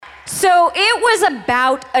So it was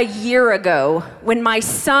about a year ago when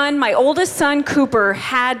my oldest son, Cooper,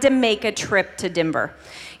 had to make a trip to Denver.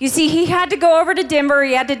 You see, he had to go over to Denver.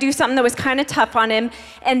 He had to do something that was kind of tough on him.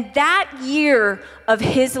 And that year of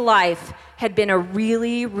his life had been a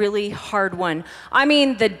really, really hard one. I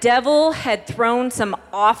mean, the devil had thrown some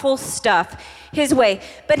awful stuff his way.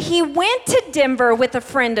 But he went to Denver with a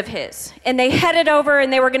friend of his. And they headed over,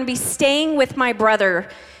 and they were going to be staying with my brother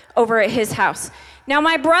over at his house. Now,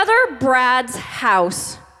 my brother Brad's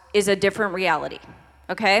house is a different reality,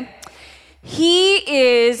 okay? He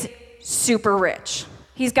is super rich.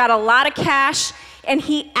 He's got a lot of cash, and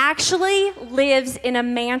he actually lives in a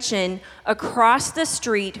mansion across the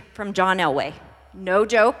street from John Elway. No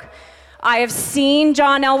joke. I have seen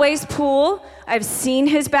John Elway's pool. I've seen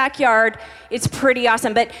his backyard. It's pretty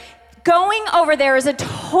awesome. But going over there is a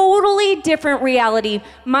totally different reality.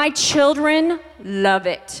 My children love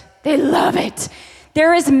it. They love it.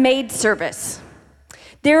 There is maid service.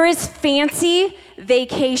 There is fancy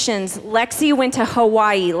vacations. Lexi went to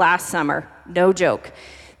Hawaii last summer. No joke.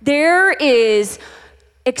 There is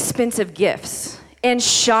expensive gifts and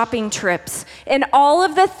shopping trips and all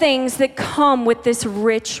of the things that come with this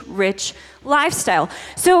rich, rich lifestyle.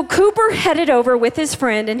 So Cooper headed over with his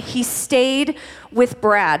friend, and he stayed with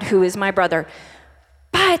Brad, who is my brother.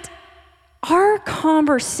 But our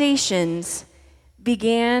conversations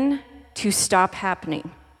began to stop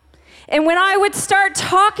happening. And when I would start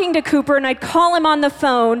talking to Cooper and I'd call him on the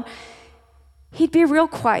phone, he'd be real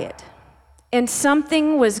quiet. And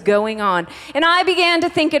something was going on. And I began to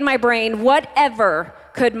think in my brain, whatever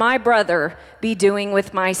could my brother be doing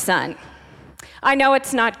with my son? I know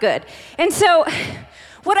it's not good. And so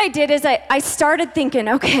what I did is I started thinking,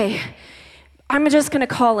 okay, I'm just gonna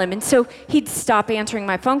call him. And so he'd stop answering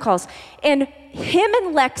my phone calls. And him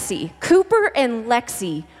and Lexi, Cooper and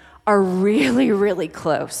Lexi, are really, really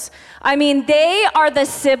close. I mean, they are the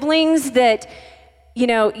siblings that, you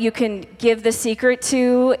know, you can give the secret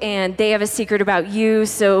to, and they have a secret about you,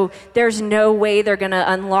 so there's no way they're gonna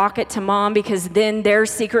unlock it to mom, because then their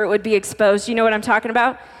secret would be exposed. You know what I'm talking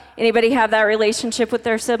about? Anybody have that relationship with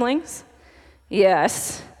their siblings?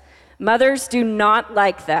 Yes. Mothers do not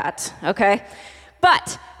like that, okay?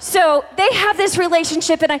 But, so they have this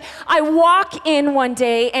relationship, and I walk in one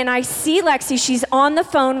day, and I see Lexi. She's on the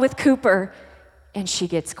phone with Cooper, and she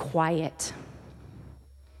gets quiet.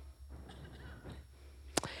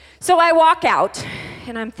 So I walk out,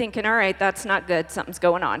 and I'm thinking, all right, that's not good. Something's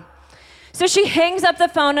going on. So she hangs up the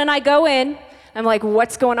phone, and I go in. I'm like,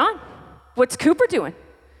 what's going on? What's Cooper doing?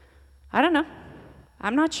 I don't know.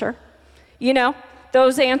 I'm not sure. You know,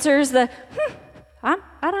 those answers, I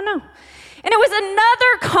don't know. And it was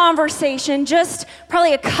another conversation just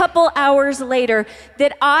probably a couple hours later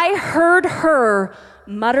that I heard her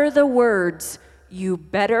mutter the words, "You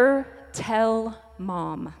better tell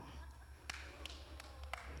mom."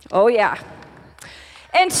 Oh, yeah.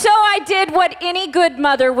 And so I did what any good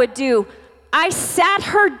mother would do. I sat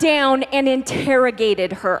her down and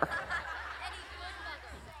interrogated her.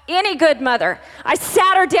 Any good mother. I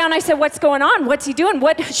sat her down. I said, what's going on? What's he doing?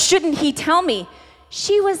 What shouldn't he tell me?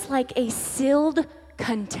 She was like a sealed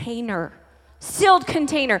container. Sealed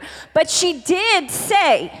container. But she did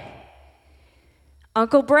say,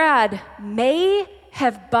 Uncle Brad may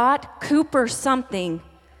have bought Cooper something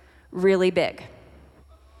really big.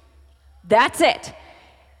 That's it.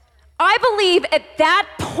 I believe at that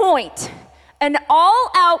point, an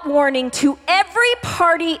all-out warning to every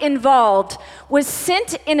party involved was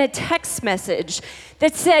sent in a text message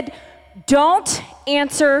that said, don't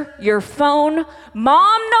answer your phone.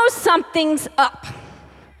 Mom knows something's up.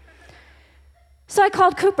 So I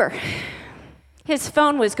called Cooper. His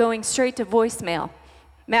phone was going straight to voicemail.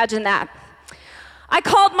 Imagine that. I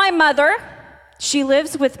called my mother. She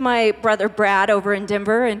lives with my brother Brad over in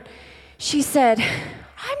Denver, and she said,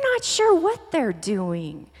 I'm not sure what they're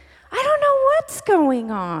doing. I don't know what's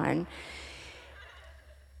going on.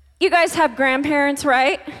 You guys have grandparents,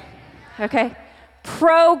 right? Okay.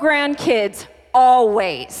 Pro grandkids,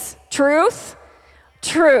 always. Truth?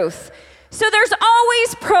 Truth. So there's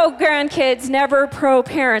always pro grandkids, never pro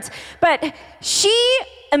parents. But she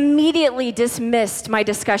immediately dismissed my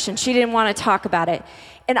discussion. She didn't want to talk about it.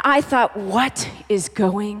 And I thought, what is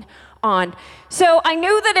going on? So I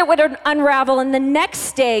knew that it would unravel, and the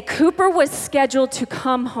next day, Cooper was scheduled to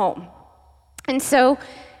come home. And so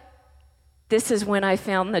this is when I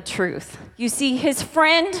found the truth. You see, his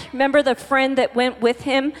friend, remember the friend that went with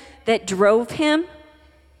him, that drove him?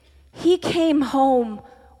 He came home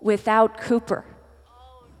without Cooper.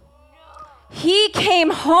 He came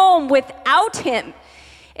home without him.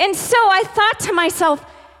 And so I thought to myself,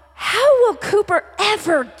 how will Cooper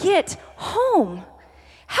ever get home?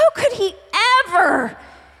 How could he ever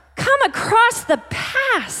come across the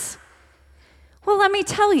pass? Well, let me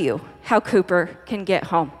tell you how Cooper can get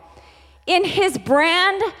home. In his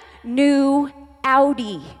brand new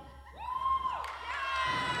Audi.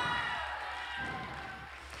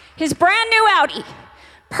 His brand new Audi,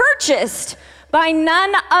 purchased by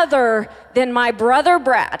none other than my brother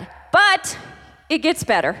Brad. But it gets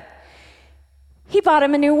better. He bought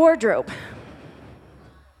him a new wardrobe.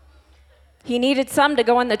 He needed some to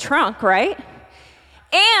go in the trunk, right?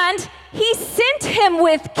 And he sent him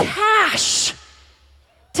with cash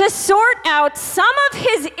to sort out some of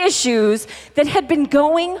his issues that had been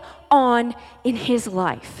going on in his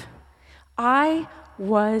life. I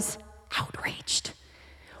was outraged.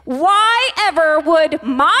 Why ever would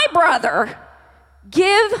my brother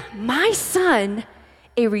give my son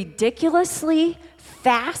a ridiculously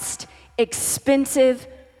fast, expensive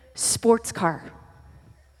sports car?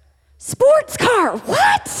 Sports car,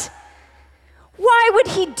 what? Why would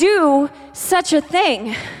he do such a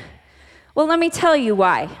thing? Well, let me tell you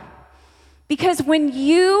why. Because when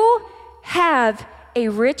you have a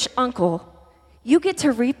rich uncle, you get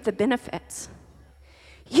to reap the benefits.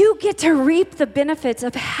 You get to reap the benefits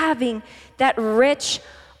of having that rich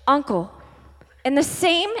uncle. And the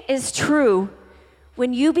same is true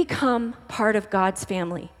when you become part of God's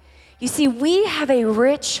family. You see, we have a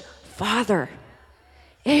rich father,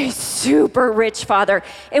 a super rich father,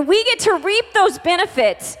 and we get to reap those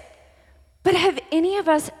benefits. But have any of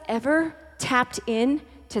us ever tapped in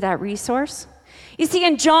to that resource? You see,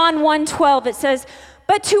 in John 1:12, it says,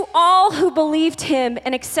 "But to all who believed him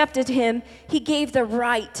and accepted him, he gave the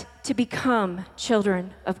right to become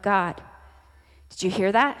children of God." Did you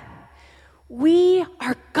hear that? We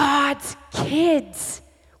are God's kids.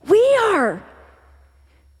 We are.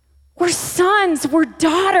 We're sons, we're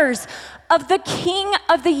daughters of the King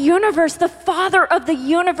of the universe, the Father of the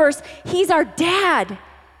universe. He's our dad,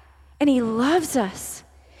 and he loves us.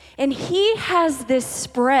 And he has this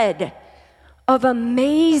spread of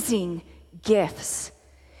amazing gifts.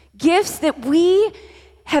 Gifts that we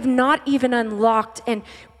have not even unlocked. And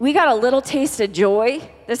we got a little taste of joy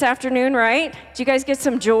this afternoon, right? Did you guys get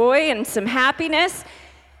some joy and some happiness?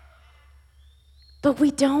 But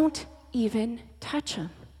we don't even touch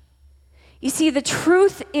them. You see, the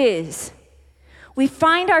truth is, we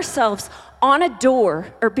find ourselves on a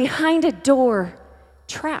door or behind a door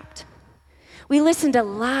trapped. We listen to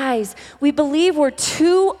lies. We believe we're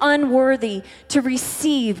too unworthy to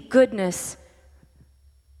receive goodness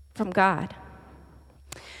from God.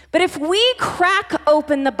 But if we crack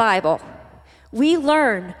open the Bible, we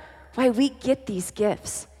learn why we get these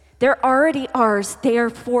gifts. They're already ours. They are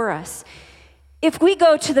for us. If we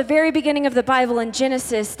go to the very beginning of the Bible in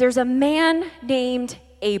Genesis, there's a man named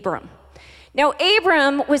Abram. Now,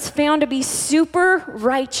 Abram was found to be super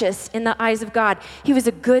righteous in the eyes of God. He was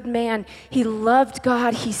a good man. He loved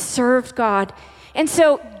God. He served God. And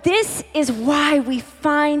so this is why we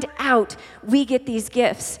find out we get these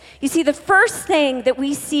gifts. You see, the first thing that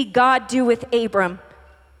we see God do with Abram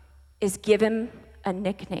is give him a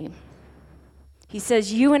nickname. He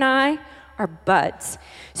says, "You and I are buds."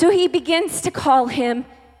 So he begins to call him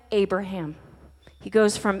Abraham. He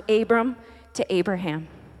goes from Abram to Abraham.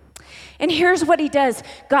 And here's what he does.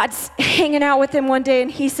 God's hanging out with him one day,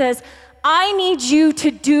 and he says, "I need you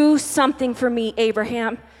to do something for me,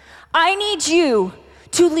 Abraham. I need you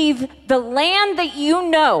to leave the land that you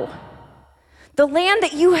know, the land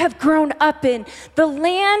that you have grown up in, the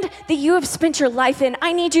land that you have spent your life in.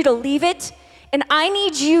 I need you to leave it, and I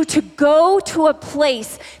need you to go to a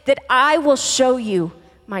place that I will show you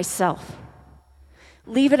myself.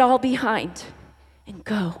 Leave it all behind and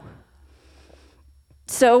go."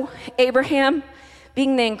 So Abraham,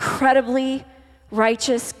 being the incredibly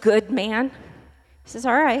righteous, good man, he says,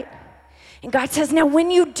 "All right." And God says, "Now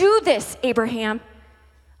when you do this, Abraham,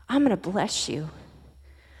 I'm going to bless you.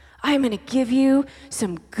 I'm going to give you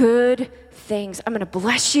some good things. I'm going to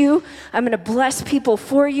bless you. I'm going to bless people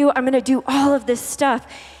for you. I'm going to do all of this stuff."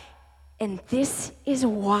 And this is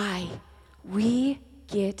why we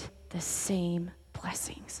get the same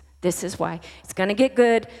blessings. This is why. It's going to get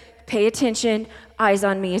good. Pay attention. Eyes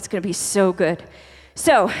on me. It's going to be so good.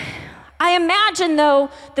 So I imagine, though,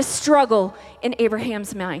 the struggle in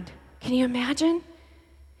Abraham's mind. Can you imagine?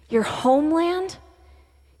 Your homeland?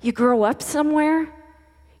 You grow up somewhere?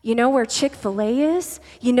 You know where Chick-fil-A is?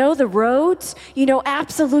 You know the roads? You know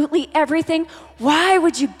absolutely everything? Why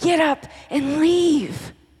would you get up and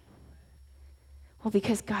leave? Well,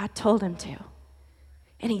 because God told him to.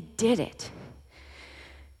 And he did it.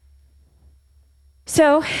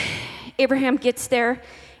 So Abraham gets there,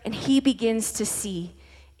 and he begins to see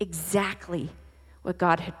exactly what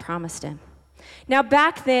God had promised him. Now,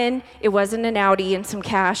 back then, it wasn't an Audi and some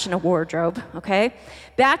cash and a wardrobe, okay?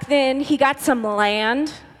 Back then, he got some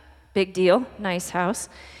land, big deal, nice house.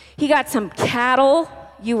 He got some cattle.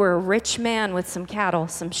 You were a rich man with some cattle,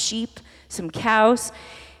 some sheep, some cows.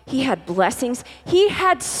 He had blessings. He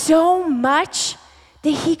had so much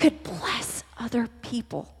that he could bless other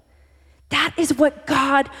people. That is what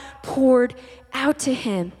God poured out to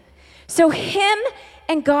him. So him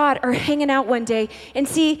and God are hanging out one day. And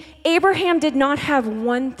see, Abraham did not have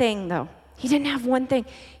one thing, though. He didn't have one thing.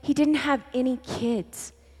 He didn't have any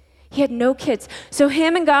kids. He had no kids. So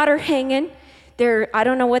him and God are hanging. I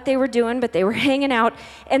don't know what they were doing, but they were hanging out.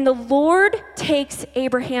 And the Lord takes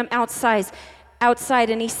Abraham outside,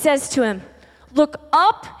 and he says to him, look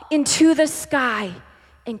up into the sky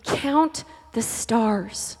and count the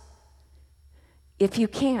stars. If you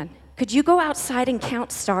can. Could you go outside and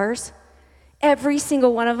count stars? Every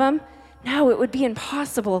single one of them? No, it would be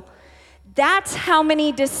impossible. That's how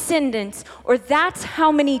many descendants, or that's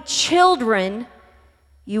how many children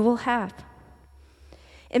you will have.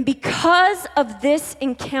 And because of this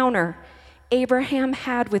encounter Abraham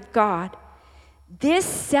had with God, this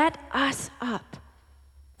set us up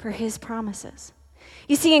for his promises.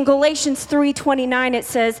 You see, in Galatians 3:29, it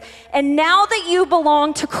says, and now that you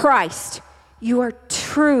belong to Christ, you are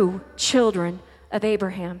true children of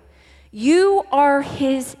Abraham. You are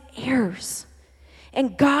his heirs.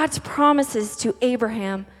 And God's promises to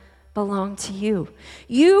Abraham belong to you.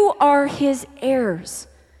 You are his heirs.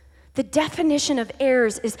 The definition of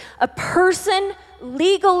heirs is a person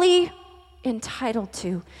legally entitled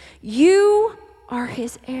to. You are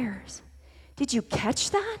his heirs. Did you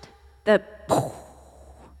catch that?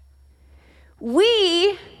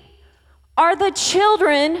 We are the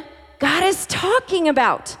children God is talking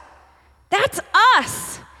about. That's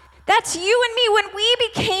us. That's you and me. When we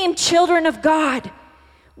became children of God,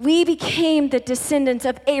 we became the descendants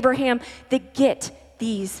of Abraham that get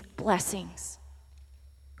these blessings.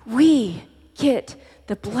 We get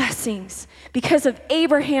the blessings because of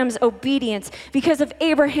Abraham's obedience, because of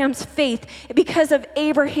Abraham's faith, because of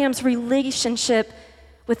Abraham's relationship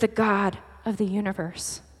with the God of the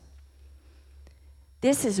universe.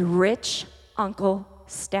 This is rich uncle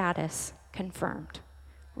status confirmed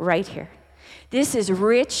right here. This is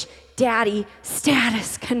rich daddy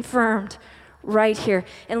status confirmed right here.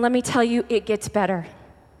 And let me tell you, it gets better.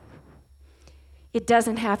 It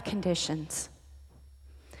doesn't have conditions.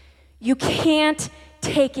 You can't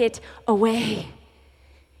take it away.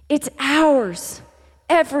 It's ours,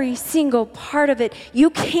 every single part of it. You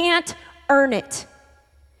can't earn it.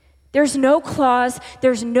 There's no clause,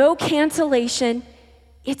 there's no cancellation.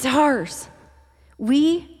 It's ours.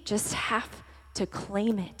 We just have to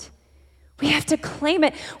claim it. We have to claim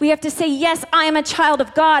it. We have to say, yes, I am a child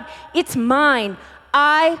of God. It's mine.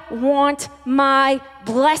 I want my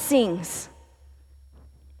blessings.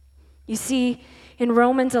 You see, in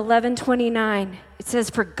Romans 11:29, it says,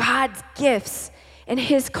 for God's gifts and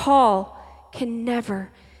his call can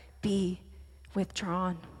never be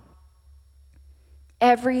withdrawn.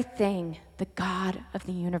 Everything the God of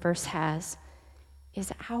the universe has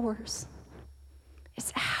is ours.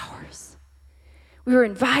 It's ours. We were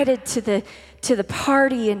invited to the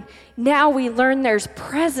party, and now we learn there's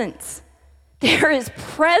presents. There is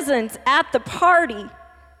presents at the party.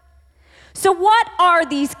 So what are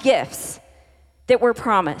these gifts that were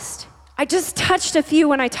promised? I just touched a few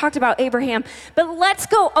when I talked about Abraham, but let's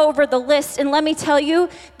go over the list, and let me tell you,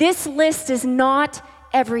 this list is not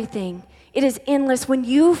everything. It is endless. When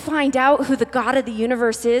you find out who the God of the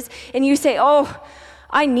universe is, and you say, oh,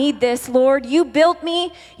 I need this, Lord. You built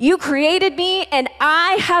me, you created me, and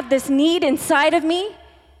I have this need inside of me,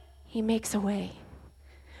 he makes a way.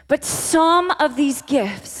 But some of these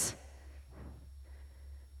gifts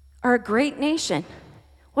are a great nation.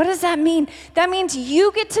 What does that mean? That means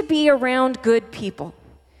you get to be around good people.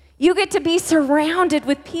 You get to be surrounded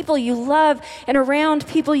with people you love and around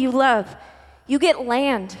people you love. You get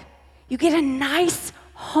land. You get a nice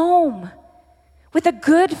home with a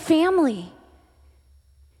good family.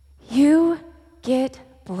 You get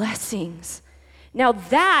blessings. Now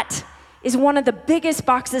that is one of the biggest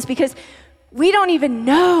boxes because we don't even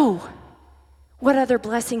know what other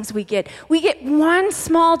blessings we get. We get one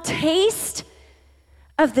small taste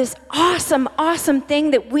of this awesome, awesome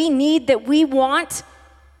thing that we need, that we want,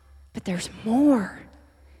 but there's more.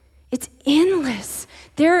 It's endless.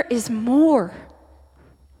 There is more.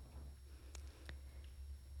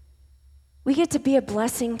 We get to be a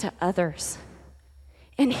blessing to others.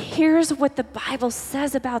 And here's what the Bible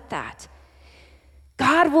says about that.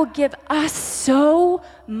 God will give us so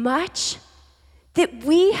much that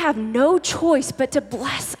we have no choice but to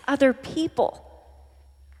bless other people.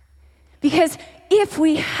 Because if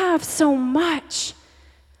we have so much,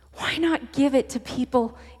 why not give it to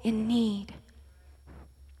people in need?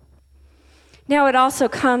 Now, it also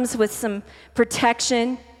comes with some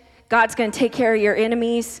protection. God's going to take care of your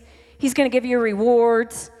enemies. He's going to give you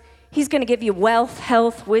rewards. He's going to give you wealth,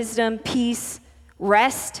 health, wisdom, peace,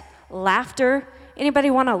 rest, laughter.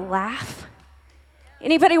 Anybody want to laugh?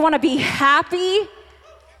 Anybody want to be happy?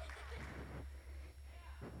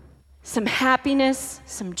 Some happiness,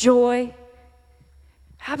 some joy.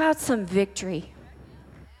 How about some victory?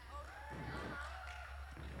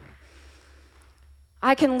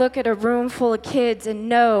 I can look at a room full of kids and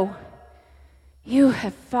know you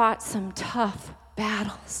have fought some tough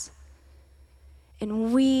battles.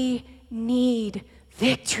 And we need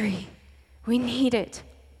victory. We need it.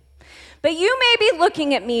 But you may be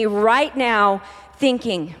looking at me right now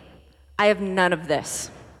thinking, I have none of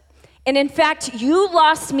this. And in fact, you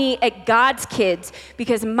lost me at God's Kids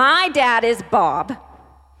because my dad is Bob.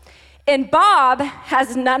 And Bob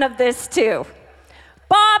has none of this too.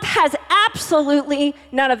 Bob has absolutely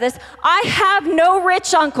none of this. I have no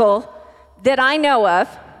rich uncle that I know of.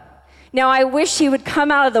 Now, I wish he would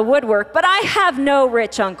come out of the woodwork, but I have no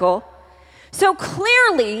rich uncle. So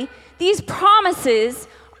clearly, these promises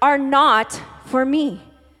are not for me.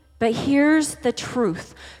 But here's the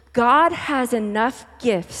truth. God has enough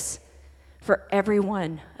gifts for every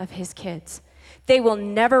one of his kids. They will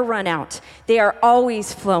never run out. They are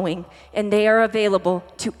always flowing, and they are available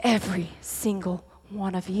to every single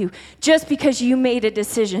one of you, just because you made a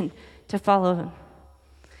decision to follow him.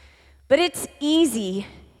 But it's easy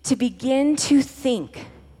to begin to think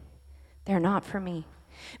they're not for me.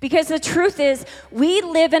 Because the truth is, we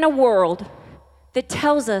live in a world that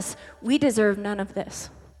tells us we deserve none of this.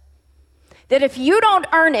 That if you don't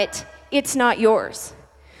earn it, it's not yours.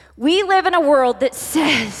 We live in a world that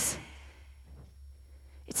says,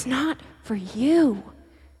 it's not for you.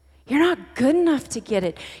 You're not good enough to get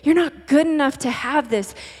it. You're not good enough to have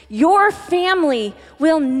this. Your family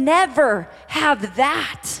will never have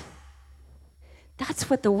that. That's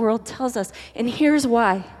what the world tells us. And here's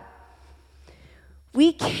why.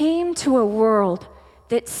 We came to a world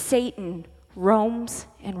that Satan roams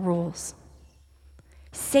and rules.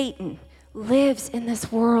 Satan lives in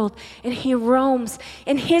this world and he roams,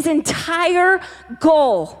 and his entire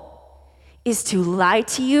goal is to lie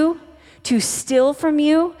to you, to steal from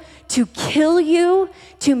you, to kill you,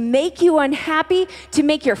 to make you unhappy, to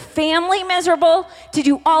make your family miserable, to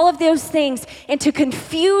do all of those things, and to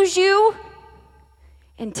confuse you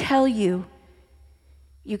and tell you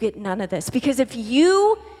you get none of this. Because if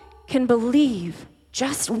you can believe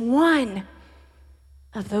just one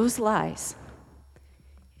of those lies,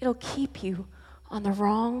 it'll keep you on the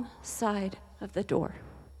wrong side of the door.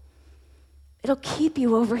 It'll keep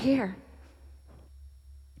you over here.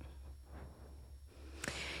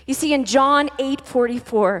 You see, in John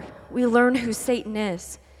 8:44, we learn who Satan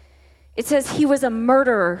is. It says he was a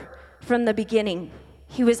murderer from the beginning.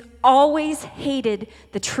 He was always hated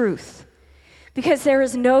the truth because there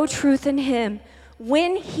is no truth in him.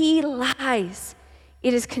 When he lies,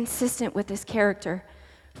 it is consistent with his character,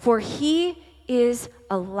 for he is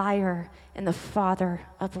a liar and the father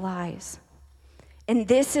of lies. And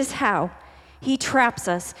this is how he traps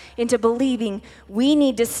us into believing we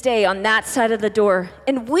need to stay on that side of the door.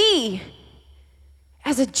 And we,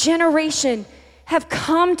 as a generation, have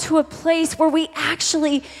come to a place where we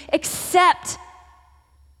actually accept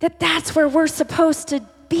that that's where we're supposed to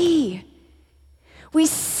be. We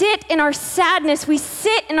sit in our sadness, we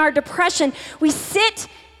sit in our depression, we sit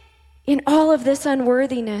in all of this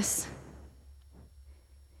unworthiness.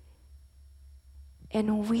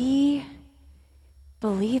 And we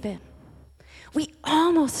believe it. We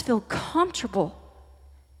almost feel comfortable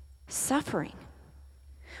suffering.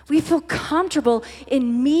 We feel comfortable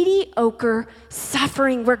in mediocre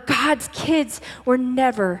suffering where God's kids were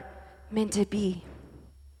never meant to be.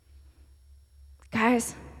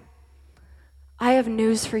 Guys, I have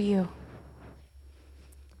news for you.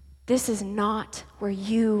 This is not where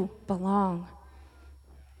you belong.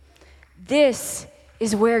 This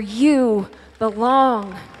is where you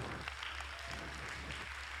belong.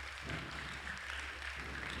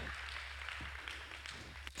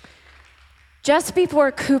 Just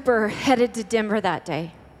before Cooper headed to Denver that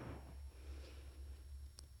day,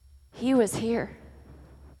 he was here.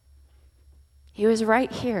 He was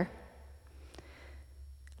right here.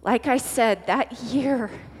 Like I said, that year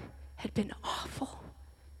had been awful.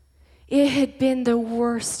 It had been the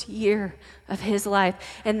worst year of his life,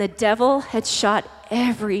 and the devil had shot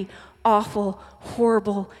every awful,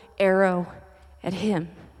 horrible arrow at him.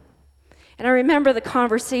 And I remember the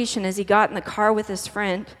conversation as he got in the car with his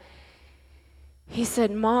friend. He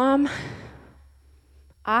said, "Mom,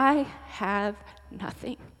 I have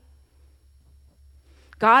nothing.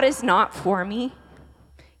 God is not for me.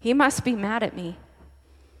 He must be mad at me.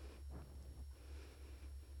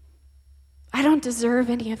 I don't deserve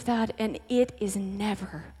any of that, and it is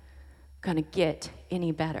never going to get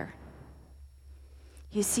any better."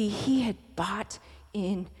 You see, he had bought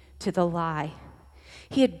into the lie.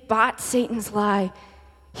 He had bought Satan's lie.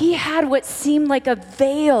 He had what seemed like a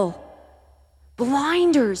veil,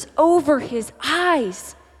 blinders over his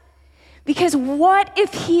eyes. Because what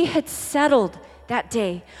if he had settled that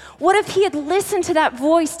day? What if he had listened to that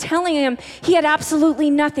voice telling him he had absolutely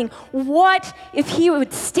nothing? What if he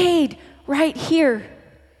had stayed right here?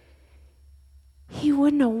 He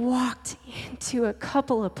wouldn't have walked into a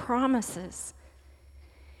couple of promises.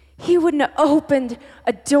 He wouldn't have opened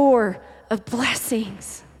a door of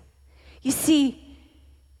blessings. You see,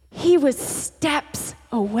 he was steps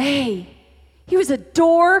away. He was a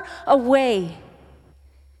door away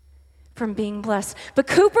from being blessed. But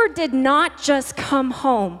Cooper did not just come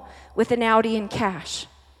home with an Audi and cash.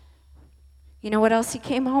 You know what else he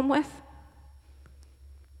came home with?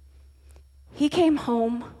 He came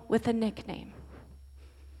home with a nickname.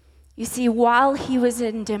 You see, while he was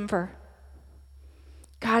in Denver,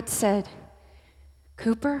 God said,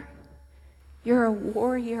 "Cooper, you're a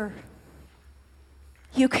warrior.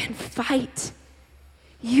 You can fight.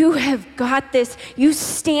 You have got this. You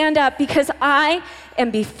stand up because I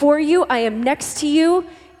am before you, I am next to you,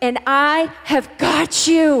 and I have got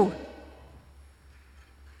you."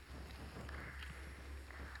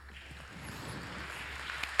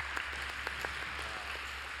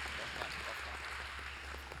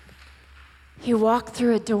 He walked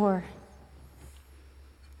through a door.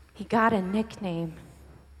 He got a nickname,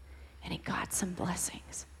 and he got some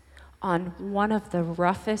blessings on one of the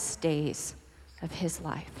roughest days of his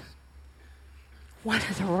life. One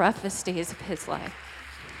of the roughest days of his life.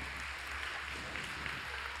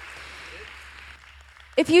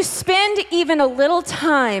 If you spend even a little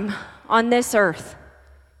time on this earth,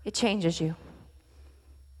 it changes you.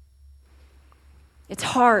 It's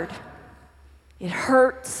hard. It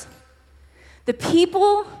hurts. The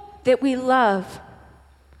people that we love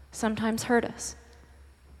sometimes hurt us.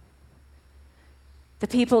 The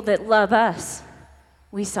people that love us,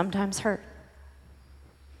 we sometimes hurt.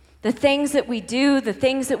 The things that we do, the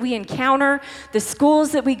things that we encounter, the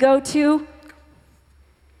schools that we go to,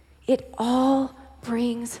 it all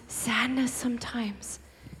brings sadness sometimes.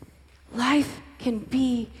 Life can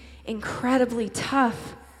be incredibly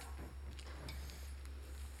tough.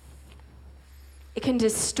 It can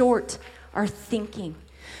distort our thinking.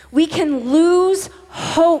 We can lose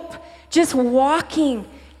hope just walking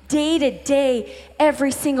day to day,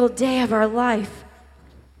 every single day of our life.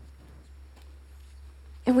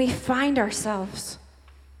 And we find ourselves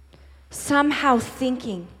somehow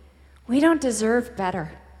thinking we don't deserve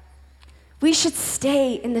better. We should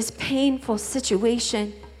stay in this painful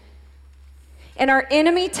situation. And our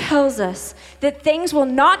enemy tells us that things will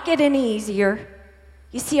not get any easier.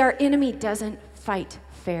 You see, our enemy doesn't fight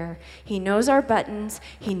fair. He knows our buttons.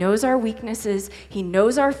 He knows our weaknesses. He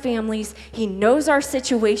knows our families. He knows our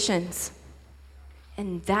situations.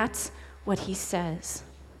 And that's what he says.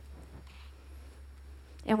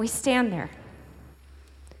 And we stand there,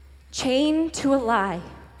 chained to a lie,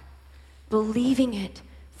 believing it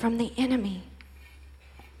from the enemy,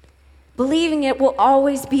 believing it will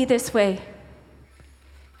always be this way.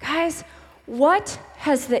 Guys, what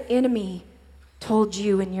has the enemy told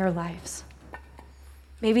you in your lives?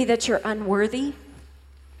 Maybe that you're unworthy,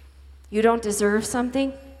 you don't deserve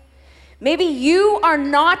something. Maybe you are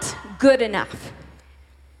not good enough.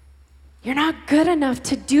 You're not good enough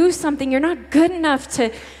to do something. You're not good enough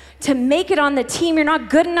to make it on the team. You're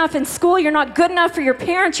not good enough in school. You're not good enough for your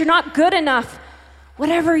parents. You're not good enough.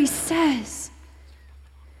 Whatever he says,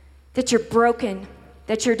 that you're broken,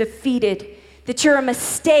 that you're defeated, that you're a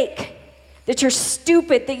mistake, that you're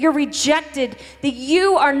stupid, that you're rejected, that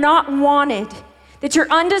you are not wanted, that you're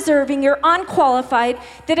undeserving, you're unqualified,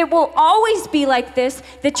 that it will always be like this,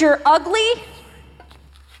 that you're ugly.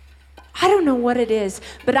 I don't know what it is,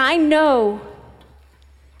 but I know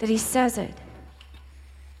that he says it.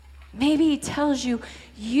 Maybe he tells you,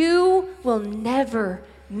 you will never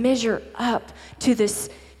measure up to this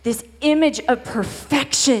image of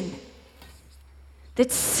perfection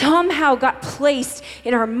that somehow got placed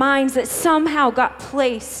in our minds, that somehow got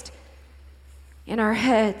placed in our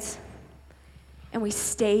heads. and we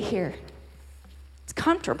stay here. It's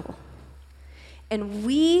comfortable. And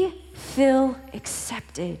we feel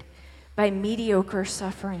accepted by mediocre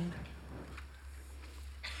suffering.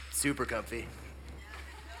 Super comfy.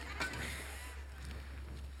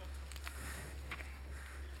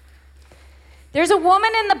 There's a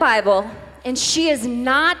woman in the Bible, and she is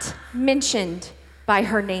not mentioned by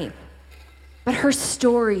her name, but her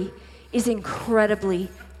story is incredibly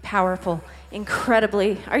powerful.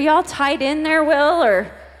 Incredibly. Are y'all tied in there, Will?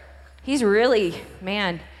 Or he's really,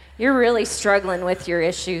 man, you're really struggling with your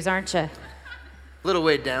issues, aren't you? Little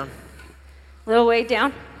way down. Little way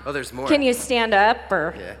down? Oh, there's more. Can you stand up,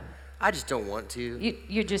 or Yeah. I just don't want to.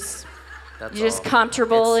 you're just That's you're just all.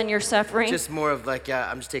 comfortable It's in your suffering? Just more of like,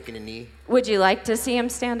 I'm just taking a knee. Would you like to see him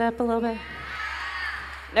stand up a little bit?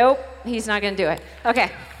 Nope, he's not going to do it.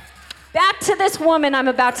 Okay. Back to this woman I'm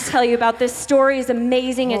about to tell you about. This story is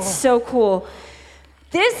amazing. It's so cool.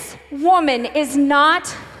 This woman is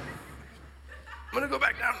not I'm gonna go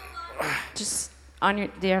back down. just on your,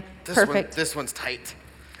 yeah, This perfect. This one's tight.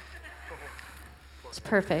 It's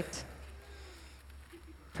perfect.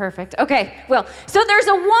 Perfect. Okay, well, so there's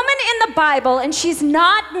a woman in the Bible, and she's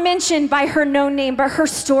not mentioned by her known name, but her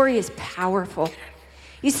story is powerful.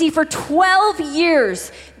 You see, for 12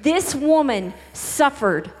 years, this woman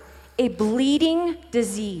suffered a bleeding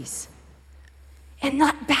disease. And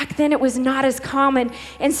back then, it was not as common.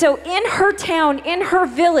 And so in her town, in her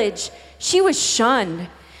village, she was shunned.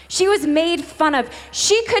 She was made fun of.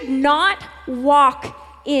 She could not walk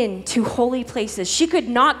into holy places. She could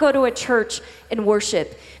not go to a church and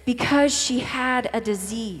worship because she had a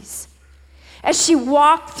disease. As she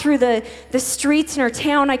walked through the streets in her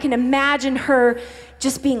town, I can imagine her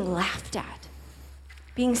just being laughed at,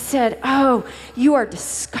 being said, "Oh, you are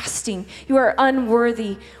disgusting. You are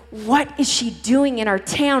unworthy. What is she doing in our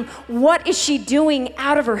town? What is she doing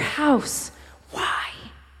out of her house? Why?"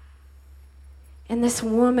 And this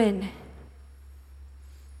woman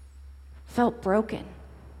felt broken.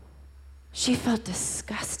 She felt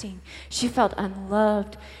disgusting. She felt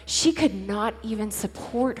unloved. She could not even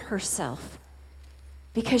support herself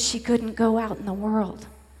because she couldn't go out in the world.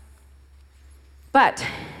 But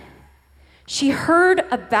she heard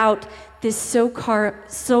about this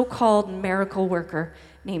so-called miracle worker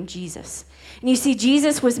named Jesus. And you see,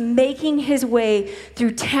 Jesus was making his way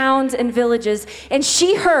through towns and villages, and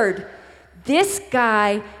she heard, this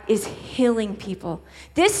guy is healing people.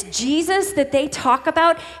 This Jesus that they talk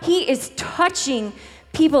about, he is touching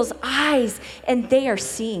people's eyes, and they are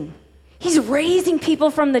seeing. He's raising people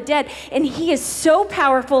from the dead, and he is so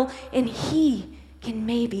powerful, and he can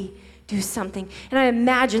maybe do something. And I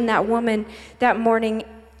imagine that woman that morning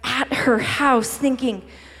at her house thinking,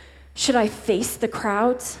 should I face the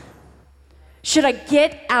crowds? Should I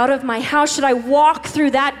get out of my house? Should I walk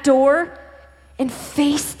through that door and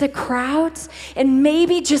face the crowds and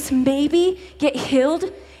maybe, just maybe, get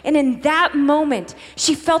healed? And in that moment,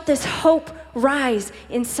 she felt this hope rise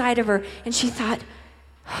inside of her, and she thought,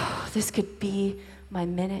 oh, this could be my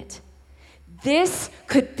minute. This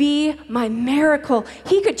could be my miracle.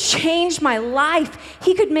 He could change my life.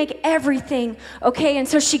 He could make everything okay. And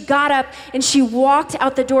so she got up and she walked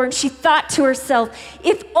out the door, and she thought to herself,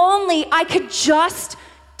 if only I could just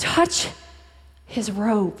touch his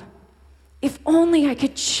robe. If only I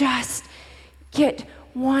could just get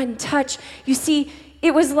one touch. You see,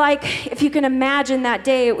 it was like, if you can imagine that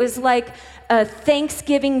day, it was like a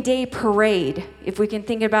Thanksgiving Day parade, if we can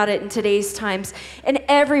think about it in today's times. And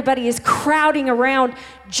everybody is crowding around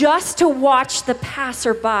just to watch the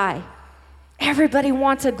passerby. Everybody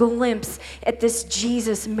wants a glimpse at this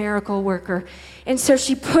Jesus miracle worker. And so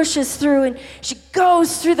she pushes through and she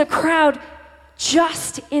goes through the crowd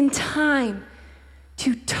just in time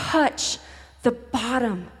to touch the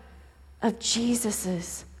bottom of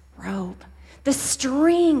Jesus's robe. The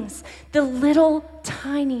strings, the little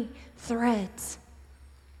tiny threads.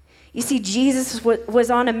 You see, Jesus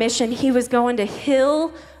was on a mission. He was going to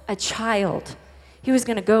heal a child. He was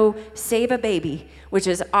going to go save a baby, which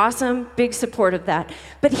is awesome, big support of that.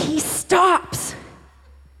 But he stops.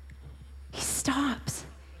 He stops.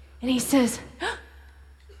 And he says,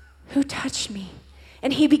 who touched me?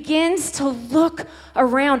 And he begins to look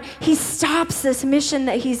around. He stops this mission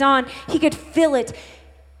that he's on. He could feel it.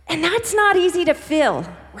 And that's not easy to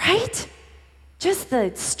feel, right? Just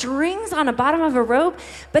the strings on the bottom of a robe.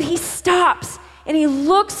 But he stops and he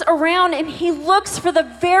looks around and he looks for the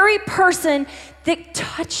very person that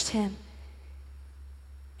touched him.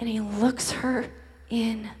 And he looks her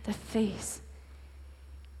in the face.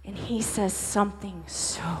 And he says something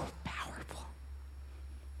so powerful.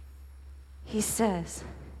 He says,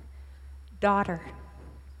 daughter,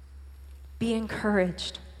 Be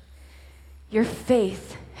encouraged. Your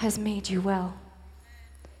faith has made you well."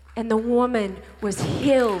 And the woman was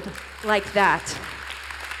healed like that.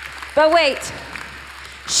 But wait,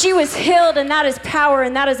 she was healed, and that is power,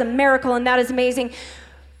 and that is a miracle, and that is amazing.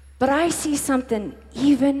 But I see something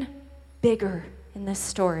even bigger in this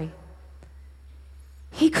story.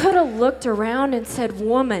 He could have looked around and said,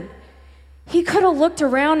 "Woman." He could have looked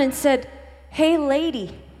around and said, "Hey,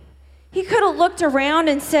 lady." He could have looked around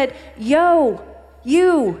and said, "Yo,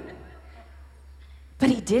 you." But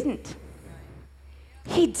he didn't.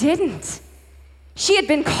 He didn't. She had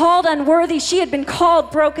been called unworthy. She had been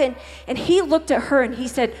called broken. And he looked at her and he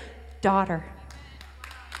said, "Daughter.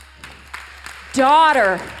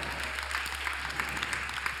 Daughter."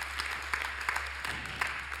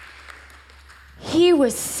 He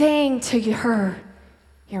was saying to her,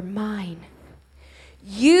 "You're mine.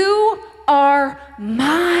 You are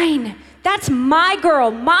mine. That's my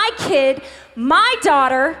girl, my kid, my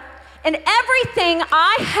daughter, and everything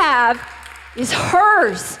I have is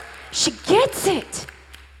hers." She gets it.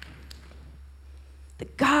 The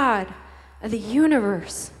God of the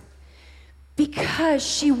universe, because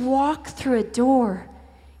she walked through a door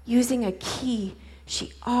using a key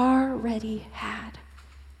she already had.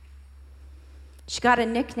 She got a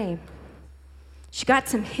nickname. She got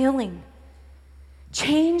some healing.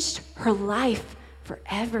 Changed her life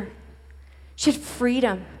forever. She had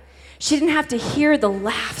freedom. She didn't have to hear the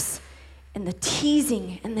laughs and the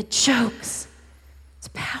teasing and the jokes. It's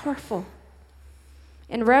powerful.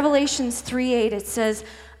 In Revelations 3:8, it says,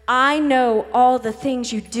 "I know all the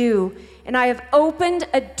things you do, and I have opened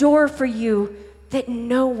a door for you that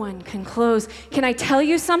no one can close." Can I tell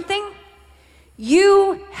you something?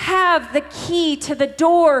 You have the key to the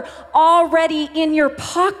door already in your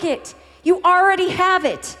pocket. You already have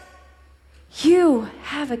it. You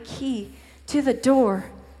have a key to the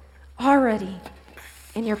door already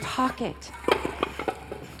in your pocket.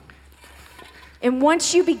 And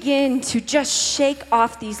once you begin to just shake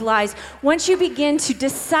off these lies, once you begin to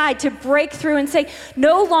decide to break through and say,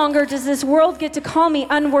 "No longer does this world get to call me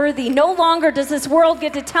unworthy. No longer does this world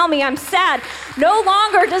get to tell me I'm sad. No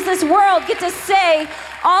longer does this world get to say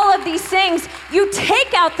all of these things," you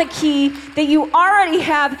take out the key that you already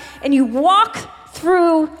have and you walk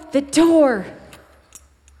through the door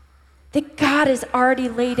that God has already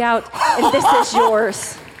laid out, and this is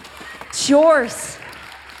yours. It's yours.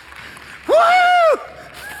 Woo!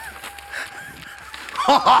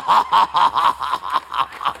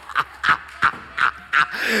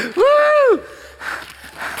 Woo!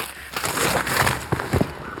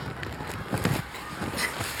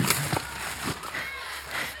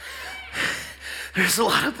 There's a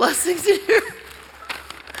lot of blessings in here.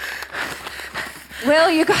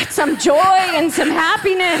 Will, you got some joy and some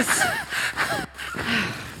happiness.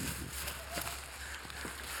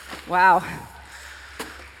 Wow.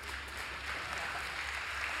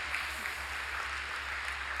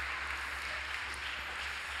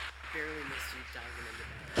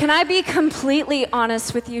 Can I be completely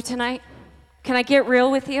honest with you tonight? Can I get real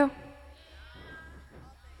with you?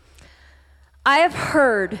 I have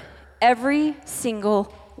heard every single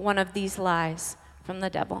one of these lies from the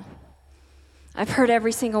devil. I've heard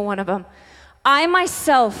every single one of them. I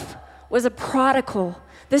myself was a prodigal.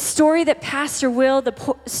 The story that Pastor Will,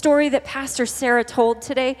 the story that Pastor Sarah told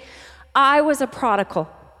today, I was a prodigal.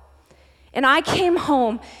 And I came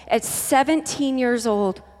home at 17 years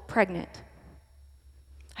old, pregnant.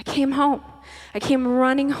 I came home. I came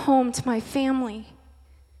running home to my family.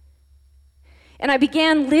 And I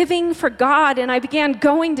began living for God, and I began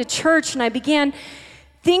going to church, and I began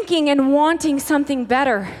thinking and wanting something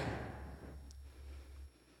better.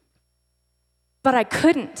 But I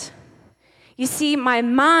couldn't. You see, my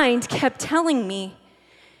mind kept telling me,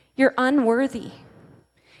 "You're unworthy.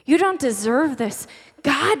 You don't deserve this.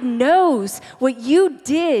 God knows what you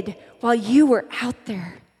did while you were out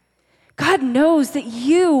there. God knows that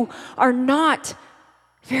you are not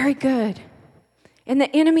very good." And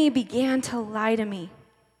the enemy began to lie to me.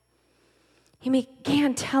 He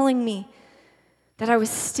began telling me that I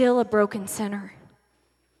was still a broken sinner.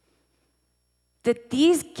 That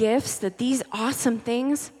these gifts, that these awesome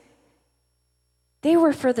things, they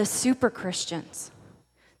were for the super Christians.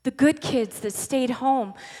 The good kids that stayed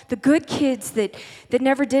home. The good kids that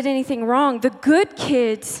never did anything wrong. The good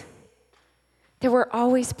kids that were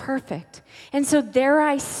always perfect. And so there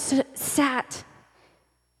I sat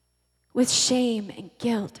with shame and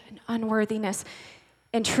guilt and unworthiness.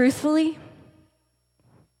 And truthfully,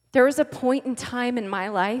 there was a point in time in my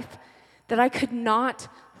life that I could not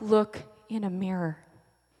look in a mirror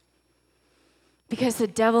because the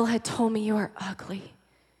devil had told me, "You are ugly.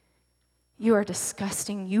 You are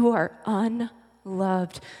disgusting. You are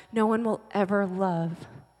unloved. No one will ever love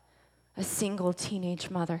a single teenage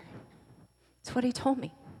mother. That's what he told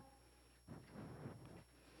me.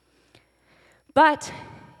 But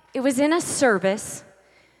it was in a service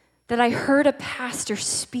that I heard a pastor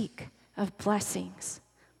speak of blessings.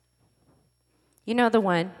 You know the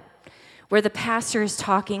one where the pastor is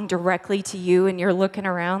talking directly to you and you're looking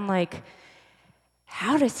around like,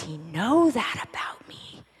 how does he know that about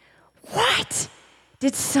me? What?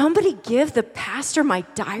 Did somebody give the pastor my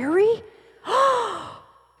diary? I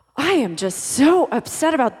am just so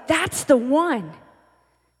upset about that's the one.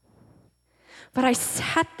 But I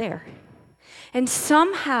sat there and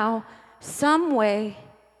somehow, some way,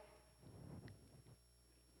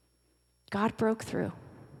 God broke through.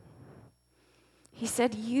 He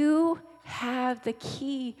said, you have the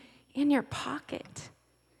key in your pocket.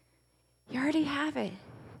 You already have it.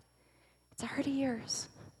 It's already yours.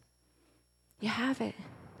 You have it.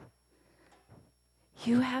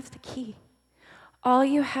 You have the key. All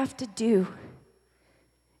you have to do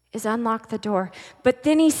is unlock the door. But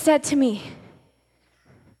then he said to me,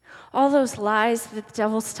 all those lies that the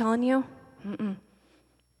devil's telling you,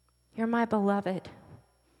 you're my beloved.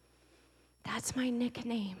 That's my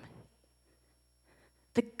nickname.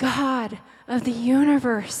 The God of the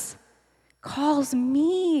universe calls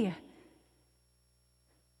me,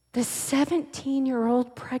 the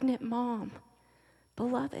 17-year-old pregnant mom,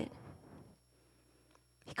 beloved.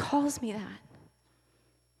 He calls me that.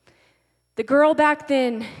 The girl back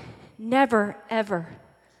then never, ever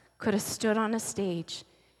could have stood on a stage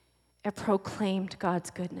and proclaimed God's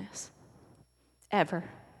goodness. Ever.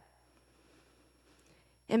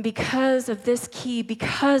 And because of this key,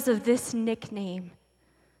 because of this nickname,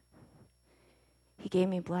 he gave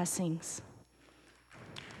me blessings.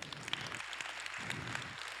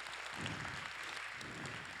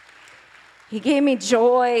 He gave me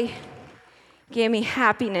joy, gave me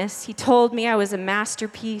happiness. He told me I was a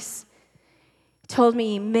masterpiece. He told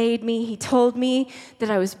me he made me. He told me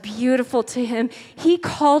that I was beautiful to him. He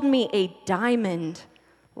called me a diamond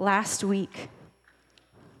last week.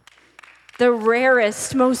 The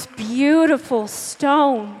rarest, most beautiful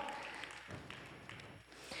stone.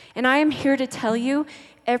 And I am here to tell you,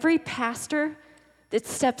 every pastor that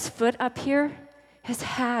steps foot up here has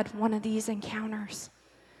had one of these encounters.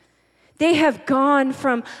 They have gone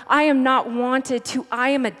from, I am not wanted, to I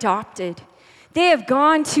am adopted. They have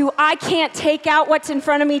gone to, I can't take out what's in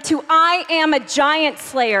front of me, to I am a giant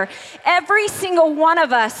slayer. Every single one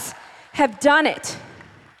of us have done it.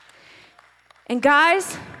 And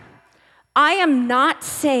guys, I am not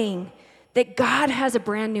saying that God has a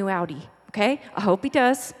brand new Audi, okay? I hope he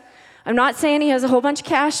does. I'm not saying he has a whole bunch of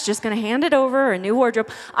cash, just gonna hand it over, or a new wardrobe.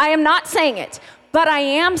 I am not saying it, but I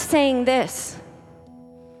am saying this.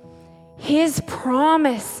 His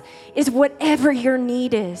promise is whatever your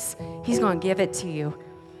need is, he's gonna give it to you.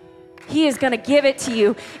 He is gonna give it to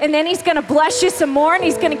you. And then he's gonna bless you some more, and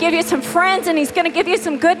he's gonna give you some friends, and he's gonna give you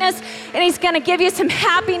some goodness, and he's gonna give you some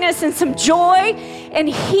happiness and some joy. And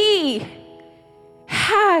he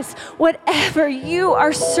has whatever you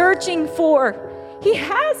are searching for. He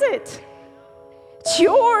has it. It's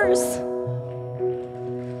yours.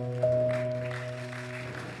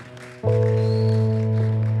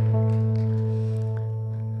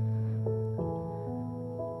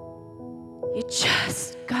 You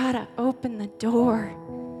just gotta open the door.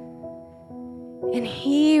 And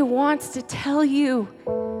he wants to tell you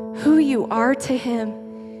who you are to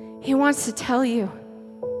him. He wants to tell you.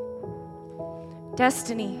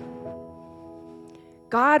 Destiny.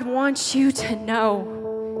 God wants you to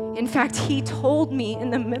know. In fact, he told me in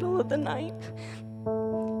the middle of the night,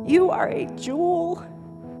 you are a jewel.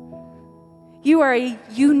 You are a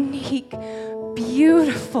unique,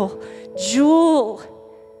 beautiful jewel.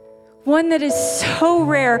 One that is so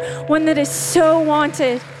rare, one that is so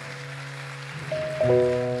wanted.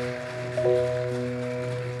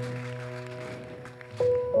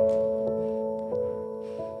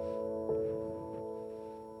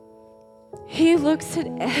 He looks at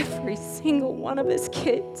every single one of his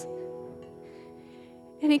kids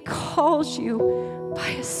and he calls you by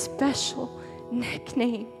a special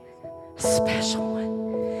nickname, a special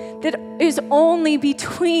one that is only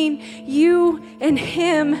between you and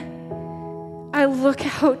him. I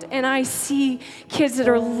look out and I see kids that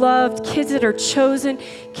are loved, kids that are chosen,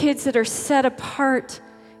 kids that are set apart.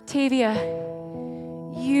 Tavia,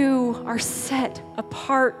 you are set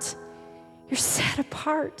apart. You're set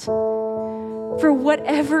apart for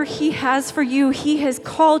whatever he has for you. He has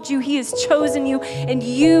called you, he has chosen you, and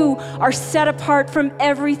you are set apart from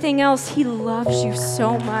everything else. He loves you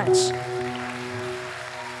so much.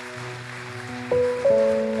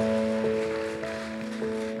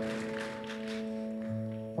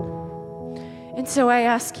 so I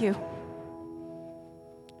ask you,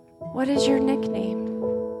 what is your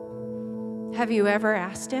nickname? Have you ever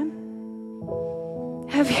asked him?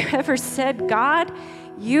 Have you ever said, God,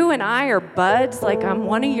 you and I are buds like I'm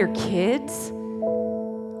one of your kids?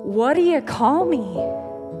 What do you call me?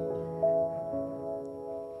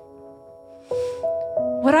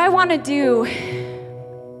 What I want to do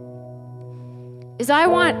is I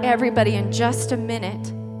want everybody in just a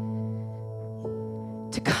minute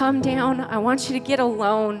to come down. I want you to get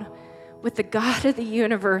alone with the God of the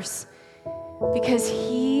universe, because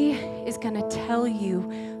he is going to tell you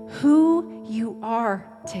who you are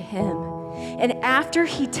to him. And after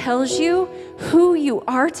he tells you who you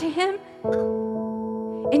are to him,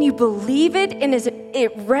 and you believe it, and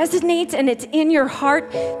it resonates, and it's in your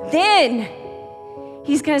heart, then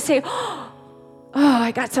he's going to say, oh,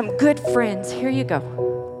 I got some good friends. Here you go.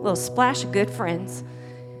 A little splash of good friends.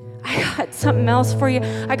 I got something else for you.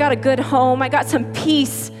 I got a good home. I got some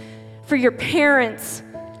peace for your parents.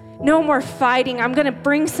 No more fighting. I'm going to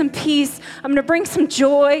bring some peace. I'm going to bring some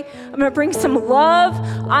joy. I'm going to bring some love.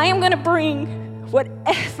 I am going to bring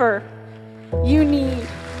whatever you need.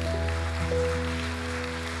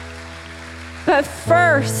 But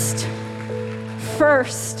first,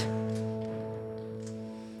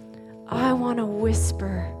 I want to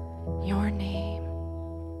whisper your name,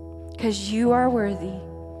 because you are worthy.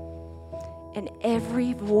 And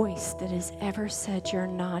every voice that has ever said you're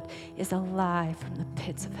not is a lie from the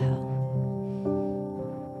pits of hell.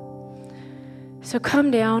 So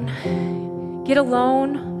come down, get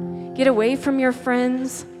alone, get away from your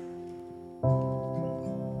friends.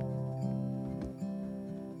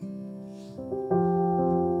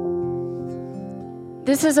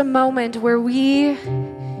 This is a moment where we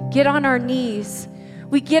get on our knees.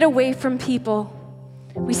 We get away from people.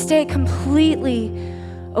 We stay completely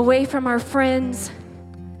away from our friends.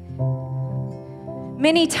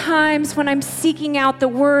 Many times when I'm seeking out the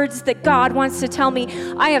words that God wants to tell me,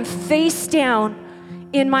 I am face down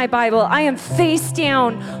in my Bible. I am face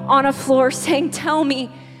down on a floor saying, tell me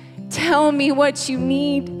what you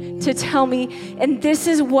need to tell me. And this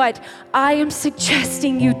is what I am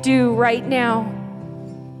suggesting you do right now.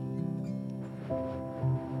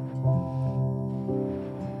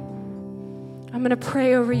 I'm going to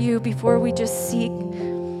pray over you before we just seek.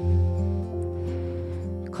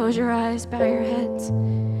 Close your eyes, bow your heads.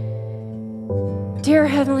 Dear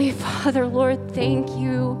Heavenly Father, Lord, thank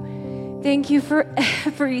you. Thank you for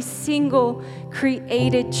every single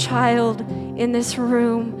created child in this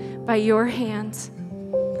room by your hands.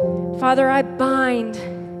 Father, I bind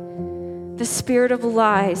the spirit of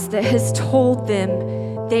lies that has told them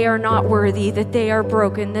they are not worthy, that they are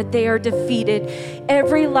broken, that they are defeated.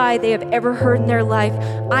 Every lie they have ever heard in their life,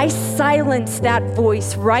 I silence that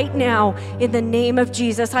voice right now in the name of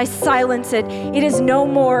Jesus. I silence it. It is no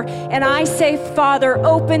more. And I say, Father,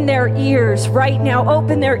 open their ears right now.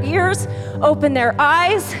 Open their ears, open their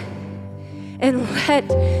eyes, and let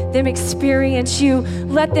them experience you.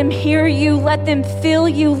 Let them hear you. Let them feel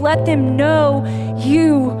you. Let them know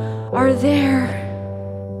you are there.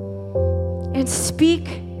 And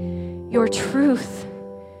speak your truth.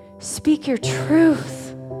 Speak your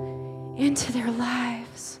truth into their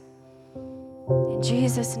lives. In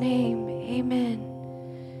Jesus' name, amen.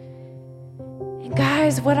 And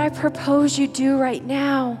guys, what I propose you do right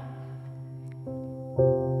now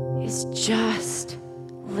is just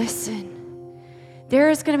listen. There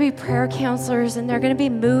is going to be prayer counselors, and they're going to be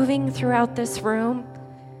moving throughout this room.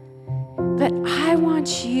 But I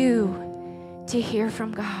want you to hear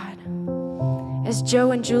from God. As Joe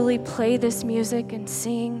and Julie play this music and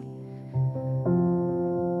sing,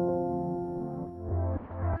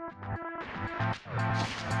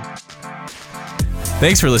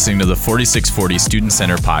 Thanks for listening to the 4640 Student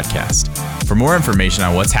Center podcast. For more information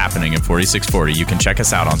on what's happening in 4640, you can check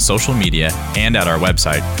us out on social media and at our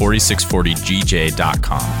website,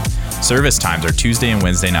 4640gj.com. Service times are Tuesday and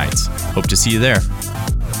Wednesday nights. Hope to see you there.